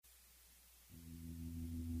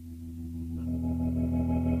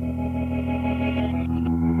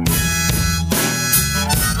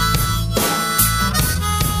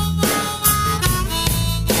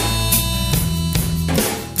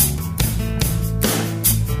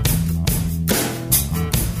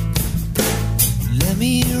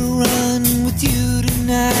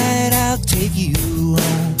take you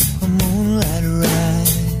on a moonlight ride.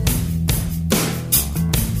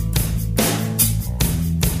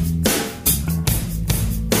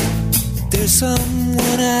 There's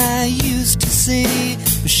someone I used to see,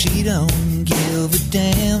 but she don't give a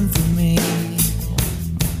damn for me.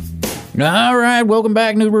 All right, welcome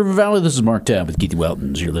back, New River Valley. This is Mark Tabb with Keith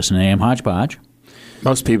Weltons. You're listening to AM Hodgepodge.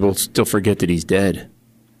 Most people still forget that he's dead.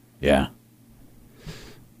 Yeah.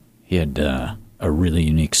 He had a really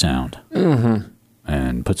unique sound. Mm-hmm.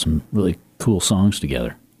 And put some really cool songs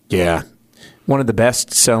together. Yeah. One of the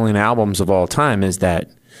best-selling albums of all time is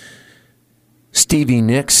that Stevie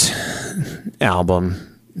Nicks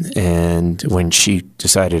album. And when she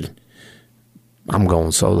decided, I'm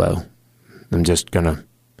going solo, I'm going to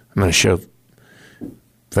show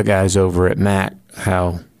the guys over at Mac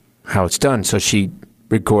how it's done. So she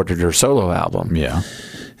recorded her solo album. Yeah.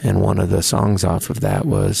 And one of the songs off of that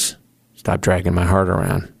was Stop Dragging My Heart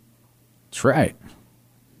Around. That's right.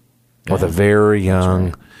 With a very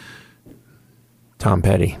young Tom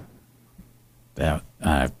Petty. Yeah,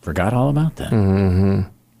 I forgot all about that. Mm-hmm.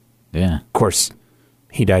 Yeah. Of course,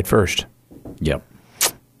 he died first. Yep.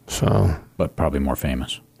 So. But probably more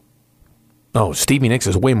famous. Oh, Stevie Nicks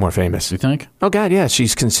is way more famous. You think? Oh, God, yeah.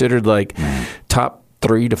 She's considered like top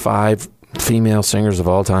 3 to 5 female singers of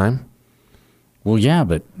all time. Well, yeah,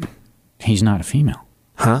 but he's not a female.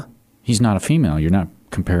 Huh? He's not a female. You're not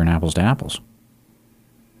comparing apples to apples.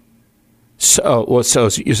 I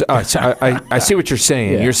see what you're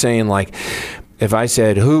saying. Yeah. You're saying like, if I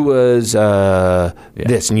said, who was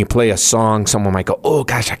this, and you play a song, someone might go, oh,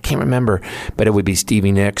 gosh, I can't remember, but it would be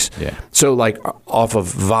Stevie Nicks. Yeah. So, like, off of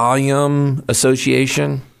volume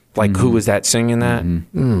association, like, who was that singing that?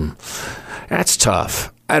 That's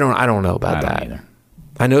tough. I don't know about that. Either.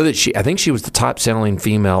 I know that I think she was the top-selling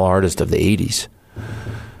female artist of the 80s.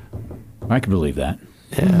 I can believe that.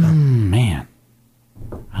 Yeah. Man.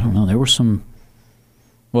 I don't know. There were some...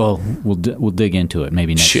 Well, we'll dig into it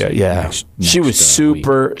maybe next week. Yeah. She was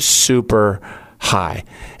super, week. super high.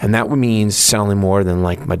 And that means selling more than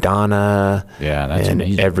like Madonna that's and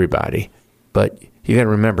amazing. Everybody. But you got to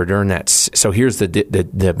remember during that. So here's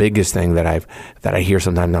the biggest thing that I hear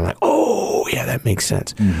sometimes. And I'm like, oh, yeah, that makes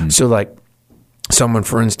sense. Mm-hmm. So like someone,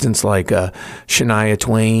 for instance, like Shania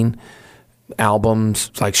Twain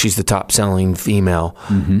albums, like she's the top selling female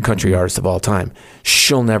country artist of all time.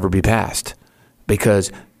 She'll never be passed.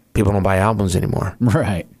 Because people don't buy albums anymore.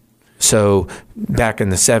 Right. So back in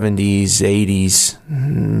the 70s, 80s,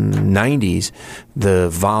 90s, the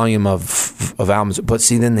volume of albums, but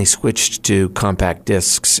see, then they switched to compact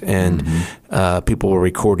discs and people were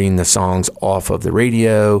recording the songs off of the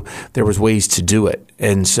radio. There was ways to do it.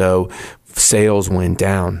 And so sales went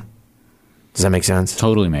down. Does that make sense?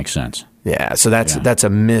 Totally makes sense. Yeah, so that's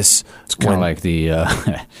a miss. It's kind of like the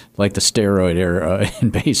like the steroid era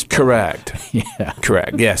in baseball. Correct. Yeah.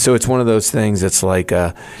 Correct. Yeah. So it's one of those things. It's like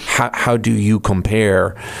how do you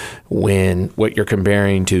compare when what you're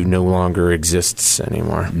comparing to no longer exists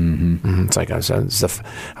anymore? Mm-hmm. It's like I was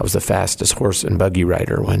the fastest horse and buggy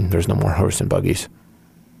rider when there's no more horse and buggies.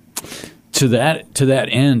 To that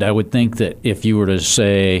end, I would think that if you were to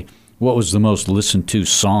say what was the most listened to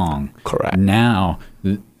song, correct, now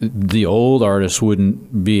the old artists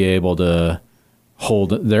wouldn't be able to hold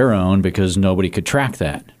their own because nobody could track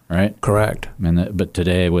that, right? Correct. But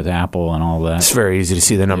today with Apple and all that, it's very easy to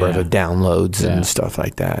see the number of downloads and stuff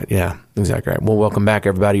like that. Yeah, exactly right. Well, welcome back,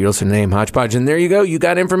 everybody. You're listening to AM Hodgepodge, and there you go. You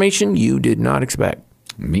got information you did not expect.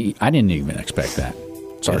 I didn't even expect that.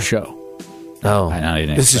 It's our show. Oh,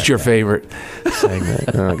 this is your favorite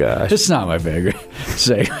segment. Oh, gosh. It's not my favorite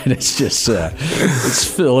segment. It's just, it's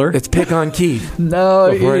filler. It's pick on Keith.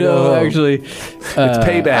 No, actually. It's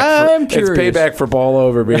payback. I'm curious. It's payback for ball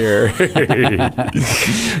over beer. I'm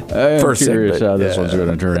First curious segment. how this one's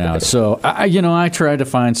going to turn out. So, I tried to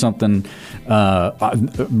find something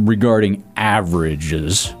regarding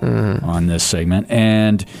averages on this segment.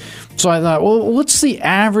 And so I thought, well, what's the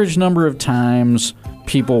average number of times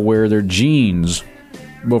people wear their jeans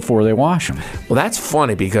before they wash them? Well, that's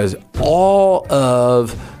funny because all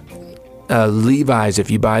of Levi's, if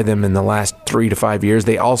you buy them in the last 3 to 5 years,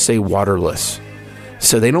 they all say waterless.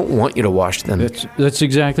 So they don't want you to wash them. That's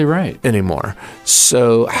exactly right. Anymore.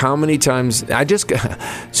 So how many times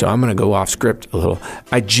so I'm going to go off script a little.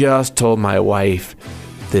 I just told my wife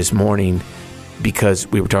this morning because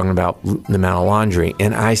we were talking about the amount of laundry,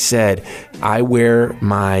 and I said I wear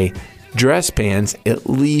my dress pants at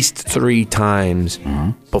least 3 times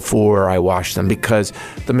before I wash them because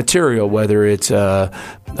the material, whether it's wool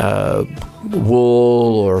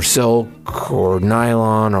or silk or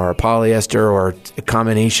nylon or polyester or a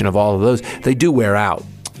combination of all of those, they do wear out.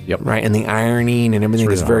 Yep. Right, and the ironing and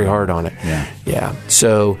everything is very hard on it. Yeah.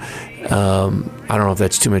 So I don't know if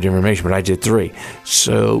that's too much information, but I did 3.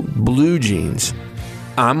 So blue jeans.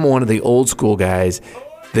 I'm one of the old school guys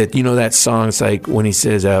that, you know, that song. It's like when he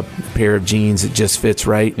says a pair of jeans that just fits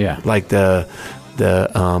right. Yeah. Like whatever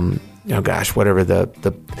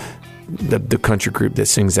the country group that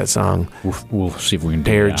sings that song. We'll see if we can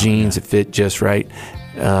do Pair it of jeans that fit just right.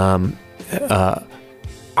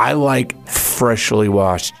 I like freshly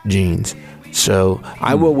washed jeans. So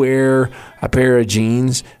I will wear a pair of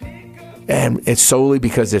jeans, and it's solely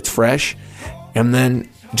because it's fresh, and then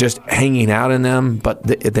just hanging out in them. But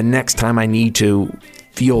the next time I need to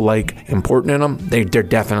feel like important in them, they're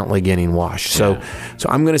definitely getting washed. So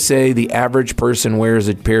I'm going to say the average person wears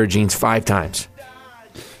a pair of jeans 5 times.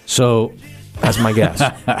 So that's my guess.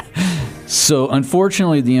 So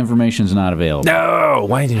unfortunately, the information's not available. No,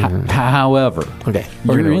 why didn't? However, okay,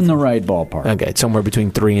 you're in the right ballpark. Okay, it's somewhere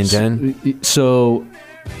between 3 and 10. So,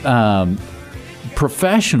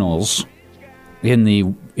 professionals in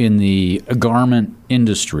the garment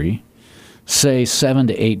industry say 7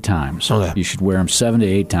 to 8 times. Okay. You should wear them 7 to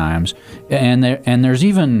 8 times, and there's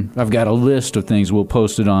even, I've got a list of things, we'll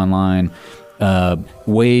post it online.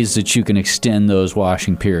 Ways that you can extend those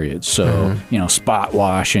washing periods. So, spot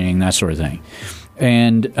washing, that sort of thing.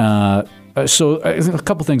 And so a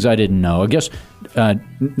couple things I didn't know. I guess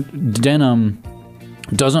denim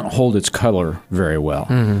doesn't hold its color very well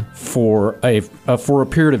for a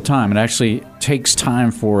period of time. It actually takes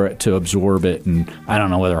time for it to absorb it, and I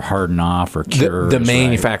don't know whether harden off or cure. The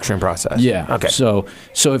manufacturing process. Yeah. Okay. So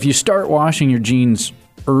if you start washing your jeans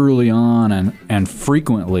early on and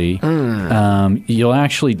frequently, you'll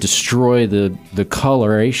actually destroy the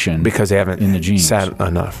coloration because they haven't in the jeans. sat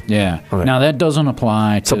enough. Yeah. Okay. Now that doesn't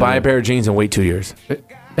apply to. So buy a pair of jeans and wait 2 years.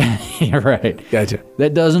 You're right. Gotcha.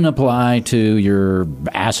 That doesn't apply to your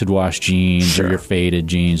acid wash jeans or your faded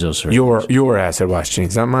jeans. Those sort of your acid wash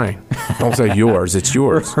jeans, not mine. Don't say yours. It's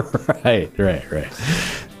yours. Right.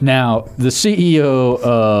 Now the CEO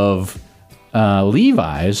of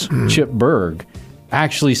Levi's, Chip Bergh,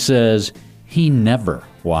 actually says he never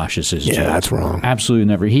washes his jeans. Yeah, that's wrong. Absolutely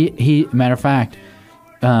never. He matter of fact,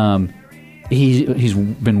 he's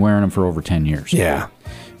been wearing them for over 10 years. Yeah.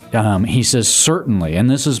 He says certainly, and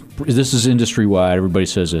this is industry wide. Everybody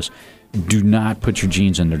says this: do not put your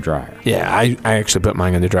jeans in the dryer. Yeah, I actually put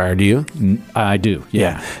mine in the dryer. Do you? I do.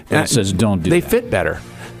 Yeah. And it says don't do. They that. fit better.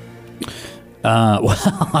 Well,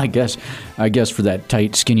 I guess for that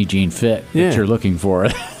tight, skinny jean fit that you're looking for.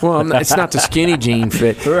 Well, it's not the skinny jean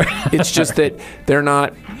fit. It's just that they're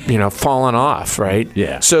not, falling off, right?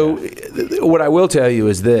 Yeah. So what I will tell you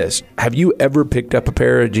is this. Have you ever picked up a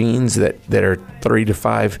pair of jeans that are 3 to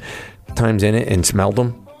 5 times in it and smelled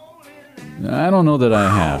them? I don't know that I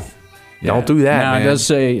have. Don't do that, now, man. It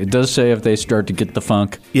does say if they start to get the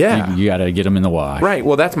funk, you got to get them in the wash. Right.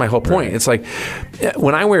 Well, that's my whole point. Right. It's like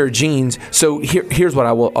when I wear jeans. So here's what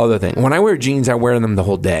other thing. When I wear jeans, I wear them the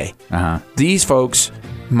whole day. These folks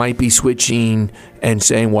might be switching and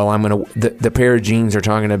saying, "Well, I'm gonna." The pair of jeans they're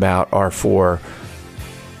talking about are for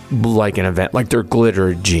like an event, like they're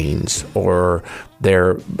glitter jeans or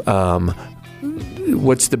they're.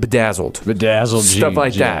 What's the bedazzled jeans, stuff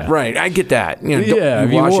like that, right? I get that. You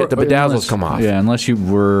wash it, the bedazzles come off. Yeah, unless you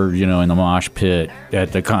were, in the mosh pit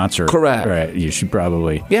at the concert, correct? Right, you should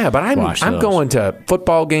probably. Yeah, but I'm going to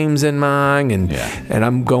football games in mine, and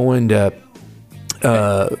I'm going to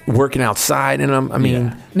working outside,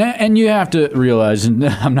 and now, and you have to realize, and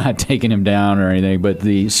I'm not taking him down or anything, but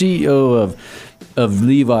the CEO of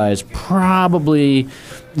Levi's probably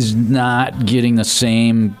is not getting the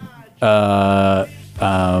same.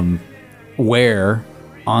 Wear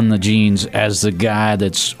on the jeans as the guy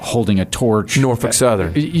that's holding a torch. Norfolk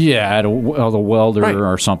Southern. Yeah, at a welder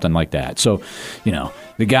or something like that. So,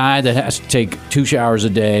 the guy that has to take 2 showers a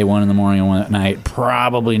day, one in the morning and one at night,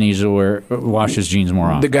 probably needs to wash his jeans more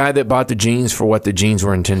often. The guy that bought the jeans for what the jeans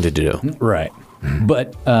were intended to do. Right.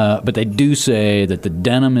 But they do say that the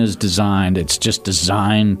denim is designed, it's just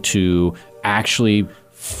designed to actually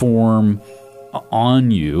form on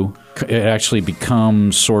you. It actually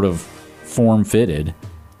becomes sort of form-fitted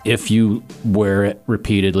if you wear it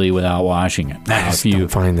repeatedly without washing it. Now, if you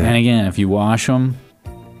find that, and again, if you wash them,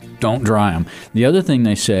 don't dry them. The other thing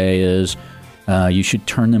they say is you should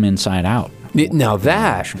turn them inside out. Now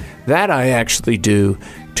that I actually do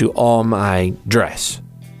to all my dress.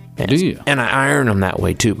 Do you? And I iron them that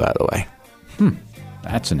way too, by the way.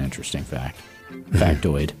 That's an interesting fact.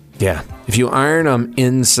 Factoid. Yeah. If you iron them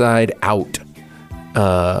inside out,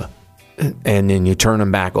 and then you turn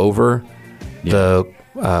them back over, the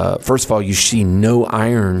first of all, you see no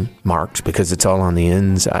iron marks because it's all on the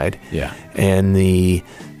inside. Yeah. And the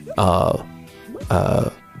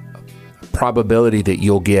probability that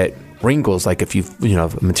you'll get wrinkles, like if if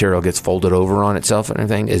material gets folded over on itself and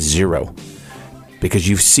everything, is 0. Because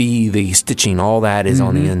you see the stitching, all that is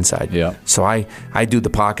on the inside. Yeah. So I do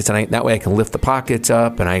the pockets, and that way I can lift the pockets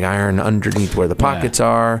up, and I iron underneath where the pockets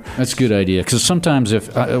are. That's a good idea, because sometimes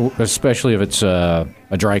especially if it's a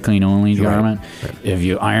dry clean only garment, if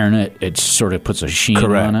you iron it, it sort of puts a sheen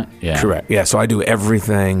on it. Yeah. Correct. Yeah. So I do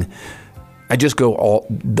everything. I just go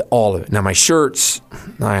all of it. Now my shirts,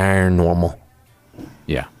 I iron normal.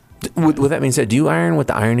 Yeah. With that being said, do you iron with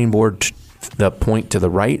the ironing board the point to the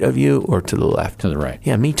right of you or to the left? To the right.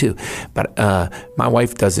 Yeah, me too. But my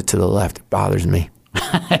wife does it to the left. It bothers me.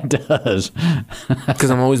 It does.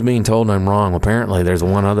 Because I'm always being told I'm wrong. Apparently, there's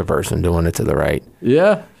one other person doing it to the right.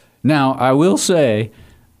 Yeah. Now, I will say,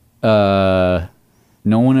 no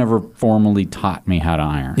one ever formally taught me how to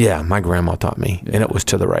iron. Yeah, my grandma taught me, and it was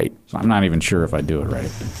to the right. So I'm not even sure if I do it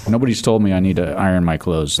right. Nobody's told me I need to iron my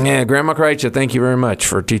clothes. Yeah, Grandma Kreitcha, thank you very much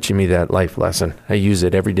for teaching me that life lesson. I use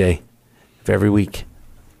it every day, every week.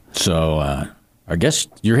 So I guess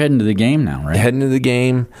you're heading to the game now, right? Heading to the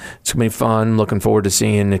game. It's going to be fun. Looking forward to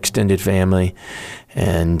seeing extended family.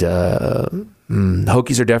 And the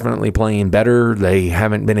Hokies are definitely playing better. They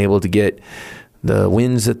haven't been able to get the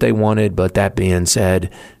wins that they wanted, but that being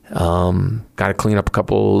said, got to clean up a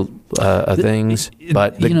couple things.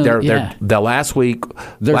 But the last week,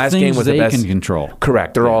 last game was the best. They can control.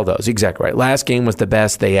 Correct. They're all those. Exactly right. Last game was the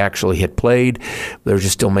best they actually had played. They're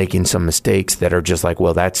just still making some mistakes that are just like,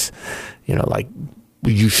 well, that's, like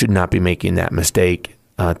you should not be making that mistake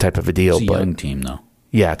type of a deal. It's a young team, though.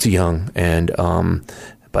 Yeah, it's young, and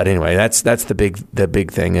but anyway, that's the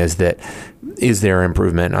big thing is there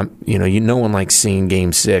improvement? No one likes seeing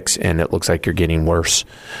Game 6 and it looks like you're getting worse.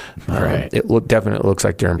 Right. It definitely looks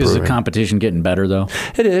like they're improving. Is the competition getting better though?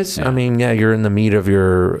 It is. Yeah. I mean, you're in the meat of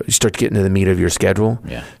you start getting to the meat of your schedule.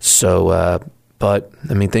 Yeah. So, but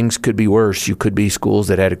I mean, things could be worse. You could be schools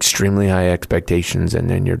that had extremely high expectations and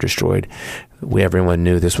then you're destroyed. Everyone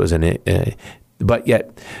knew this was but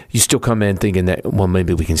yet, you still come in thinking that, well,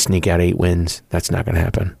 maybe we can sneak out 8 wins. That's not going to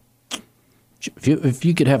happen. If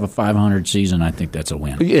you could have a 500 season, I think that's a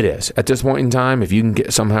win. It is. At this point in time, if you can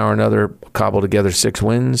get somehow or another cobble together 6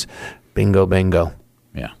 wins, bingo, bango.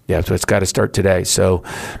 Yeah. Yeah, so it's got to start today. So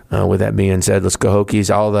with that being said, let's go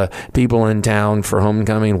Hokies. All the people in town for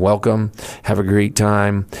homecoming, welcome. Have a great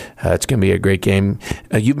time. It's going to be a great game.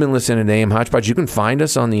 You've been listening to AM Hodgepodge. You can find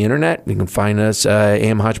us on the internet. You can find us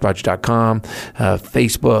amhodgepodge.com,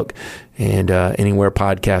 Facebook, and anywhere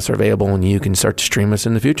podcasts are available, and you can start to stream us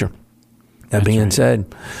in the future. That being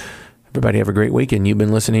said, everybody have a great weekend. You've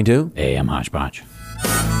been listening to AM Hodgepodge.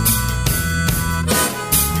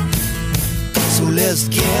 So let's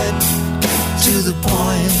get to the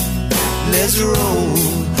point. Let's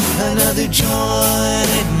roll another joint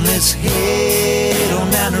and let's head on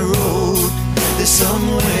down the road. There's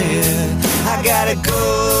somewhere I gotta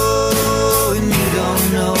go.